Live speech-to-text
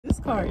This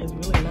car is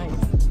really nice.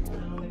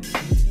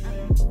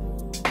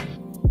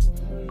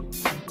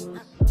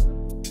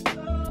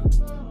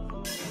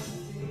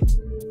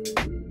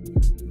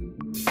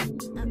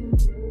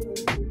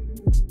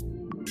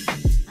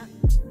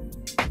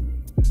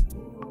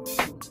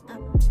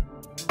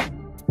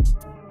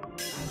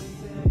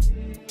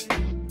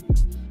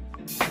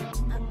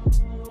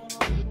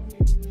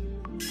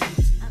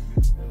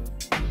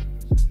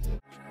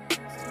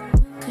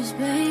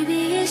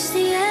 Baby, it's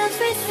the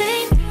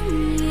everything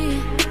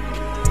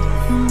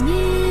for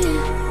me,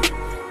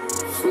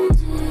 for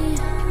me.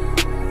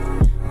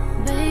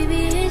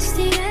 Baby, it's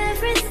the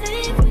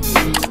everything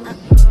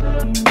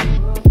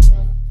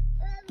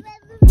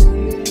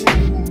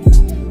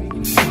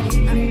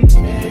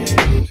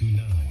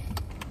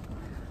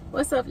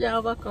What's up,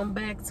 y'all? Welcome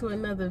back to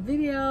another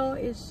video.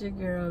 It's your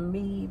girl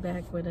me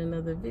back with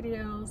another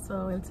video.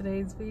 So in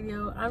today's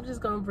video, I'm just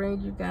gonna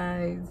bring you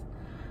guys,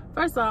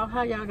 first off,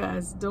 how y'all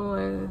guys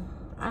doing?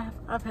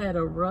 I've had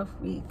a rough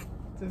week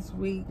this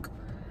week.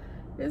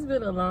 It's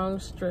been a long,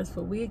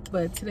 stressful week,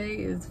 but today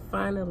is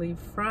finally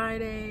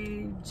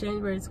Friday,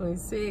 January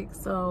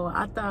 26th. So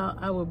I thought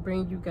I would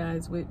bring you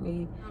guys with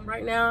me.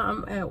 Right now,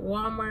 I'm at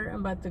Walmart.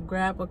 I'm about to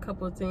grab a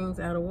couple of things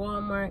out of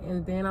Walmart,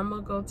 and then I'm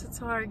gonna go to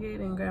Target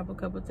and grab a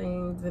couple of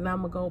things, and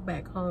I'm gonna go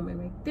back home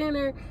and make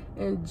dinner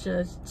and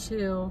just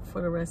chill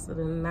for the rest of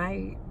the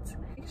night.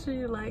 Make sure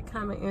you like,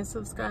 comment, and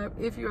subscribe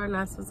if you are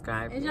not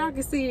subscribed. As y'all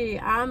can see,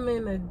 I'm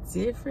in a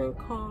different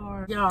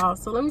car, y'all.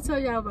 So let me tell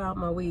y'all about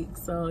my week.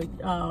 So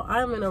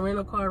I'm in a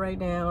rental car right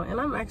now,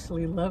 and I'm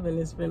actually loving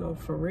this rental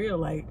for real.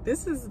 Like,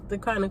 this is the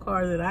kind of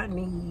car that I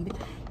need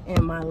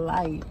in my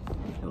life.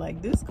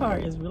 Like, this car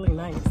is really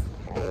nice.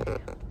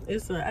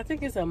 I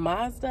think it's a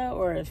Mazda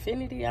or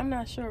Infinity. I'm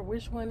not sure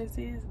which one this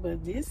is,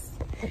 but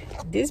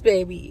this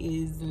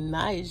baby is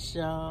nice,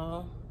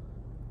 y'all.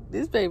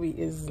 This baby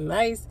is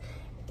nice.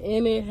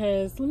 And it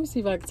has, let me see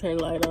if I can turn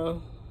the light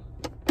on.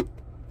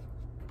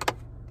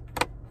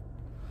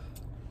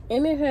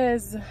 And it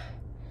has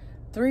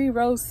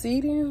 3-row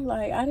seating.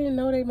 Like, I didn't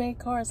know they made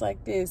cars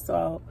like this.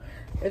 So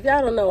if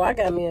y'all don't know, I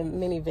got me a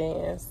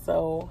minivan.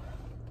 So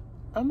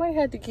I might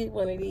have to get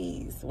one of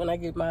these when I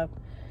get my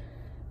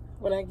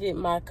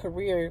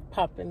career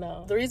popping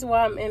off. The reason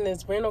why I'm in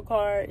this rental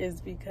car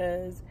is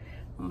because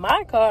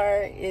my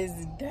car is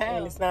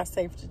down. It's not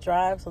safe to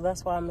drive, so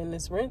that's why I'm in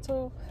this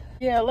rental.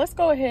 Yeah, let's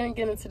go ahead and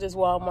get into this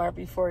Walmart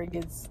before it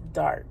gets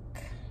dark.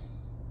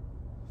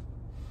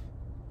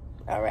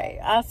 All right,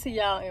 I'll see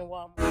y'all in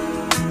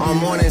Walmart. On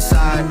morning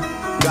side,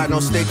 got no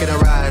stick in a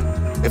ride.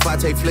 If I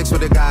take flicks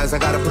with the guys, I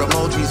gotta put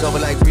emojis over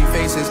like 3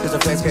 faces, cause the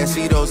feds can't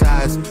see those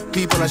eyes.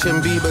 People I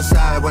shouldn't be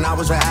beside. When I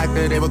was an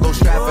actor, they would go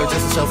Stratford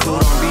just to sell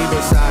food on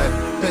Bieber's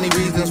side. Plenty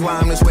reasons why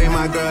I'm this way,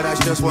 my girl, that's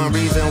just one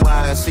reason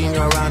why. I seen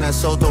you around that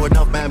Soto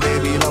enough, man,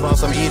 baby. You love all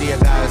some idiot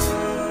guys.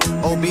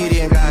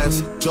 Obedient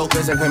guys,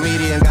 jokers and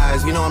comedian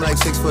guys. You know I'm like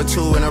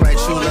 6'2" and a right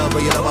shoe love,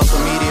 but you love all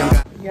some medium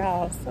guys.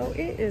 Y'all, so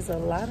it is a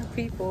lot of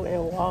people in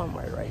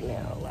Walmart right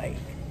now. Like,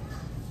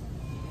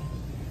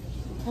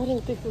 I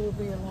didn't think there would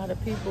be a lot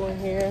of people in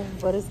here,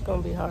 but it's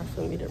gonna be hard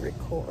for me to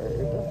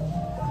record.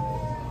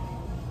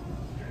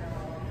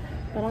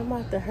 But I'm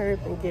about to hurry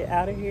up and get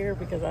out of here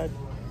because I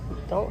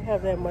don't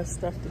have that much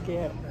stuff to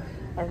get.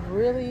 I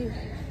really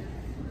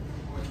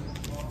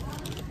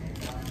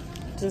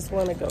just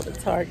want to go to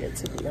Target,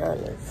 to be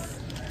honest.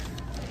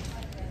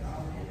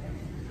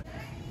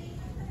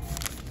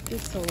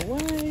 Get some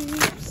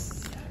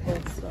wipes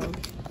and some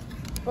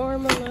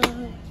formula.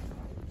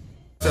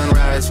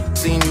 Sunrise,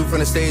 seen you from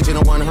the stage in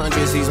the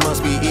 100s. These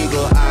must be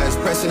eagle eyes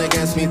pressing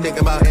against me,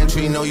 thinking about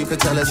entry. Know you could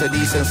tell us a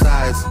decent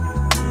size.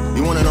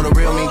 You wanna know the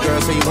real me,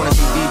 girl, so you wanna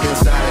see deep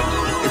inside.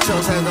 If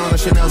Chels has on a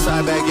Chanel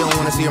side bag, you don't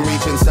wanna see him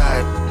reach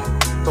inside.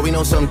 But we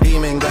know some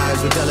demon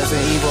guys with jealous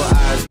and evil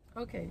eyes.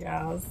 Okay,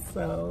 y'all,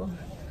 so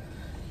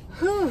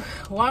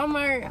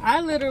Walmart,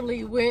 I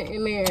literally went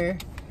in there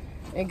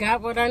and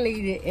got what I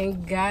needed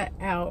and got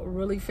out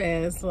really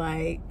fast.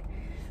 Like,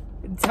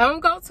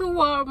 don't go to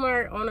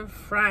Walmart on a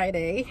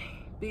Friday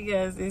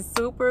because it's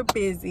super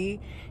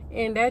busy,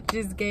 and that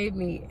just gave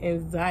me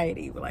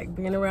anxiety, like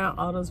being around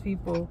all those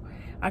people.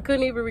 I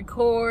couldn't even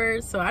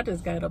record, so I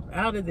just got up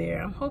out of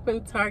there. I'm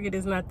hoping Target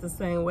is not the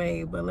same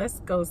way, but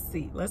let's go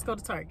see. Let's go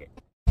to Target.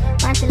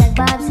 Watch it like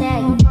Bob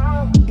said,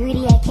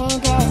 greedy, I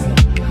can't pass it.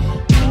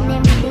 Eating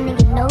everything to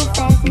get no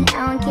fancy.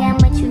 I don't care how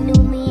much you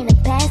knew me in the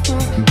past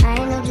tense. I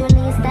ain't no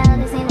Julian style,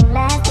 this ain't no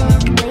last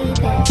dance. Way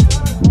past it.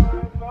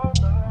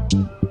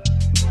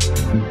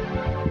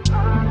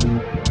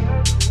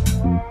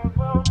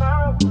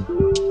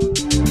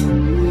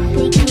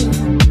 Pick me.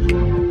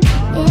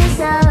 It's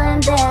so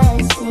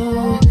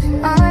embarrassing.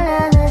 All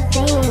of the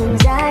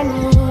things I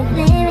need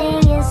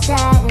living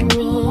inside of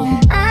me.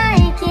 I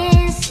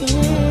can see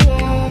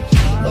it.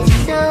 It's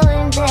so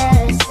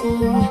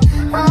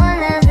embarrassing. All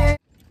of the.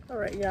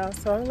 Alright, y'all,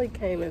 so I only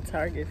came in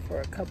Target for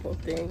a couple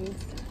things.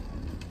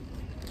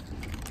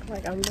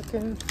 Like, I'm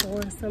looking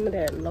for some of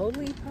that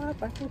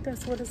olipop. I think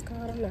that's what it's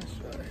called. I'm not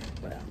sure.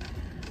 Well,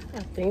 I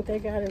think they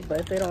got it, but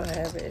if they don't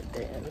have it,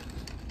 then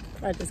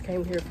I just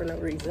came here for no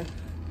reason.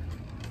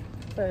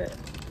 But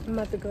I'm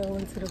about to go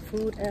into the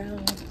food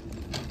aisle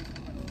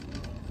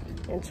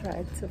and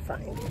try to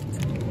find it.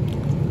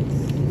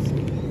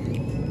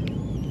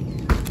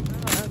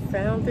 Oh, I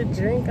found the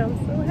drink. I'm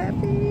so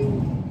happy.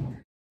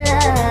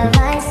 Love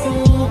I see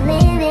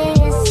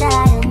living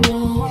inside of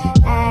me.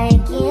 I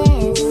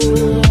can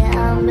see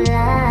I'm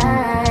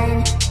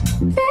blind.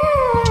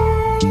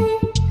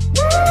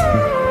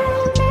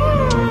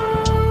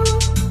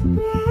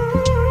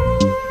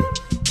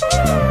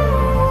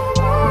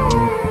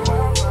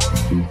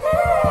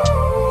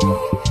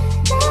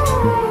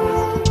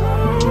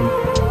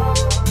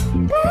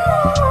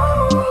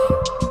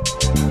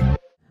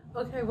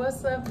 Okay,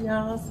 what's up,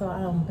 y'all? So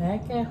I'm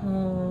back at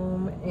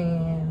home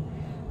and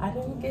I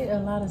didn't get a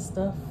lot of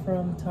stuff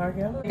from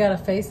Target. I got a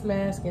face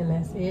mask and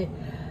that's it.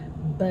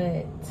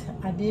 But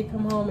I did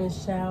come home and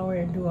shower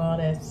and do all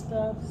that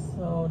stuff.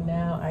 So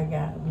now I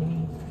got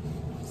me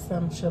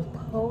some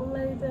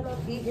chipotle that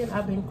I'm eating.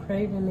 I've been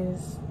craving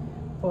this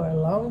for a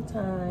long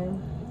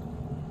time.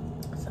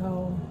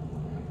 So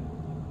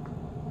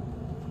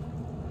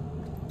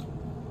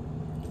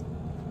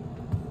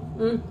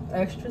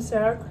extra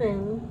sour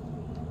cream.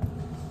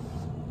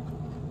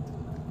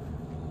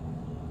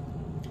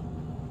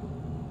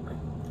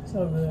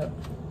 So good.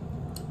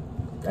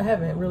 I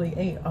haven't really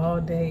ate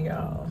all day,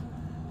 y'all.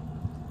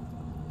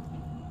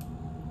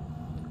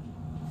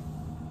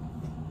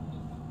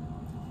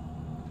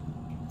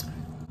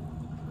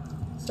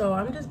 So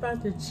I'm just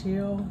about to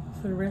chill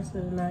for the rest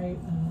of the night.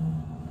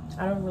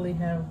 I don't really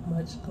have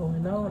much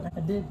going on. I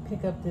did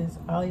pick up this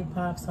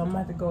olipop, so I'm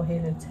about to go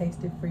ahead and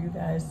taste it for you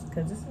guys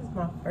because this is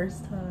my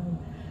first time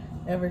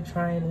ever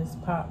trying this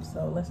pop.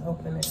 So let's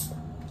open it.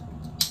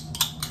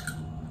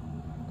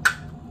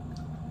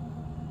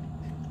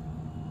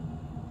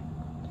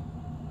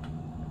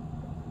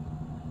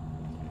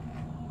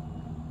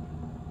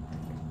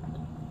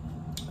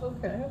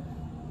 Okay,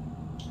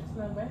 it's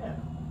not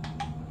bad.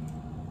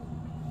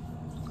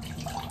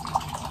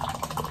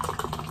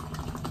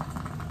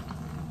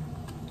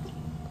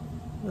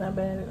 Not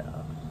bad at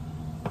all.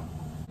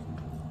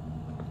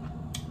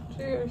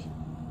 Cheers.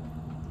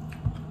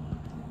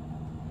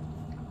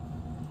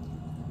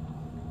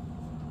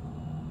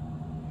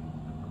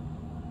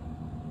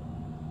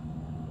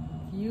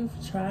 If you've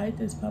tried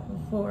this pop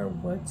before,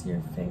 what's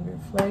your favorite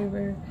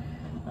flavor?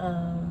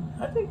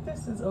 I think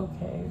this is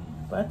okay,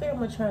 but I think I'm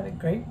gonna try the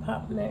grape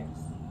pop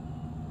next.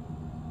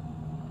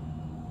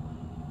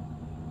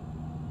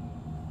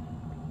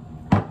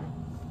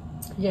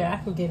 Yeah, I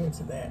can get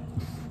into that.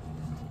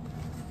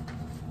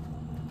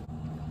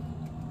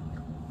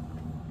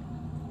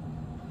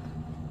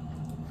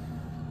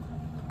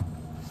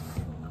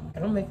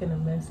 I'm making a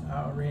mess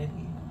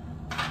already.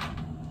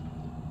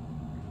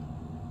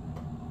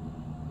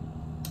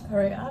 All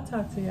right, I'll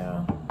talk to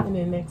y'all in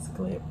the next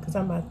clip because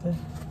I'm about to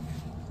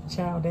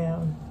chow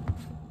down.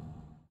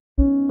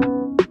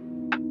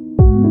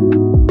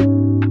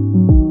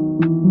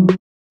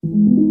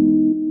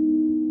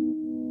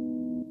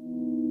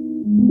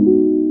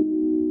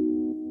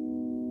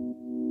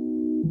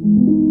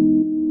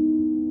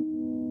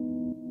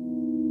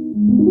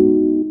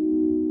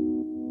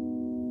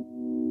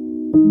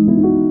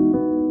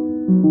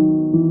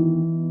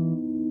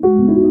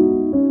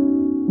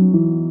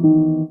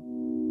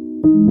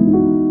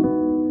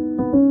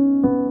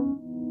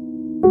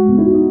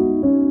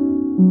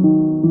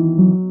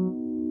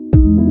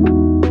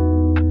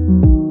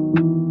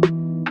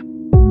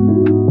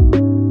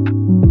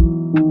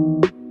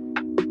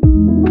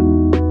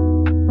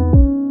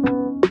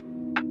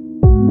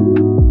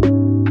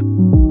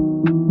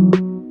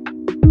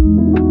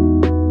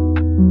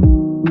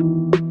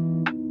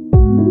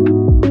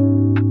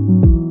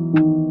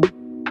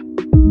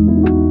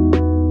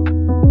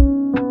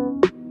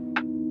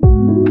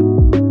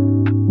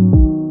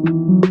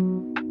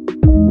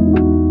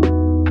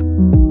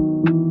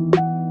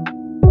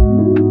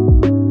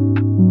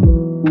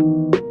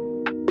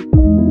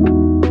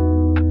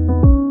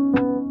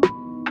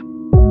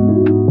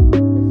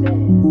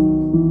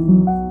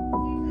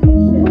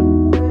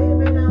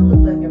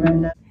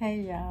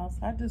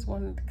 I just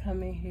wanted to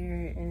come in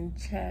here and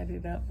chat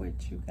it up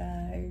with you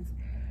guys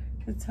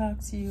to talk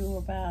to you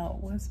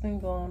about what's been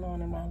going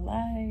on in my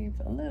life,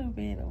 a little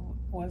bit of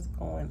what's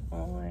going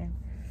on.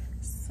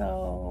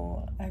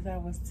 So as I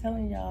was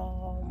telling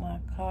y'all, my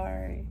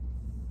car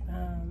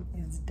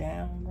is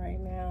down right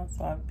now,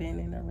 so I've been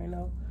in a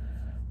rental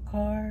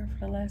car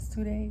for the last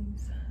 2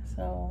 days.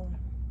 So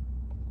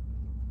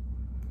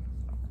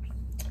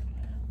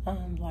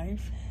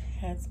life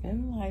has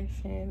been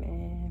lifing,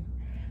 and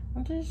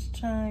I'm just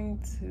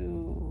trying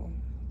to,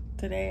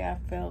 today I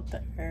felt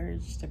the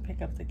urge to pick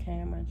up the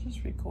camera,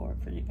 just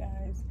record for you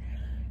guys.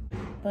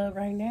 But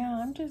right now,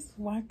 I'm just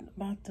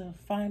about to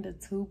find a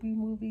Tubi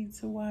movie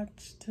to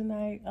watch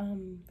tonight.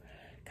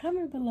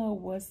 Comment below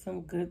what's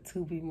some good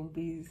Tubi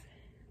movies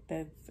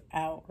that's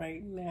out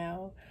right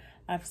now.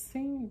 I've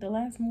seen, the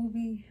last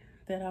movie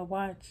that I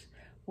watched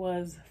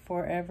was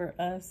Forever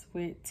Us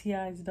with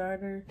T.I.'s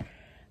daughter.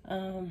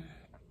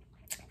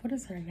 what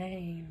is her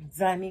name?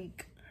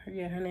 Zanique.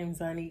 Yeah, her name's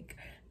Zanique.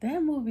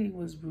 That movie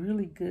was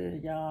really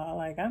good, y'all.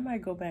 Like, I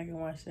might go back and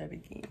watch that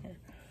again.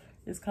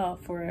 It's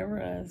called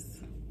Forever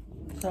Us.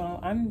 So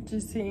I'm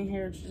just sitting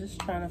here just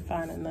trying to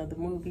find another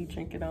movie,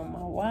 drinking on my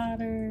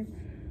water.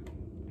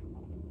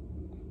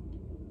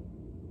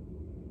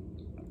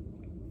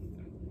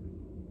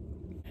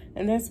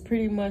 And that's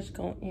pretty much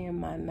gonna end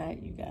my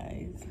night, you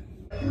guys.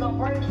 You gonna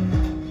break it.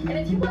 And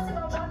if you wasn't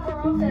gonna drop her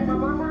off at my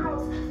mama's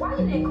house, why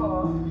you didn't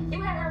call?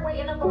 You had her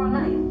waiting up all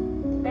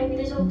night. Baby,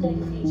 did your daddy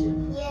feed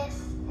you?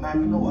 Yes. Nah,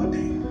 you know what, D?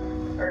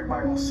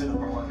 Everybody gonna sit up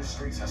and run the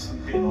streets and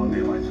sleep in all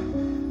day like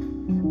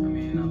that.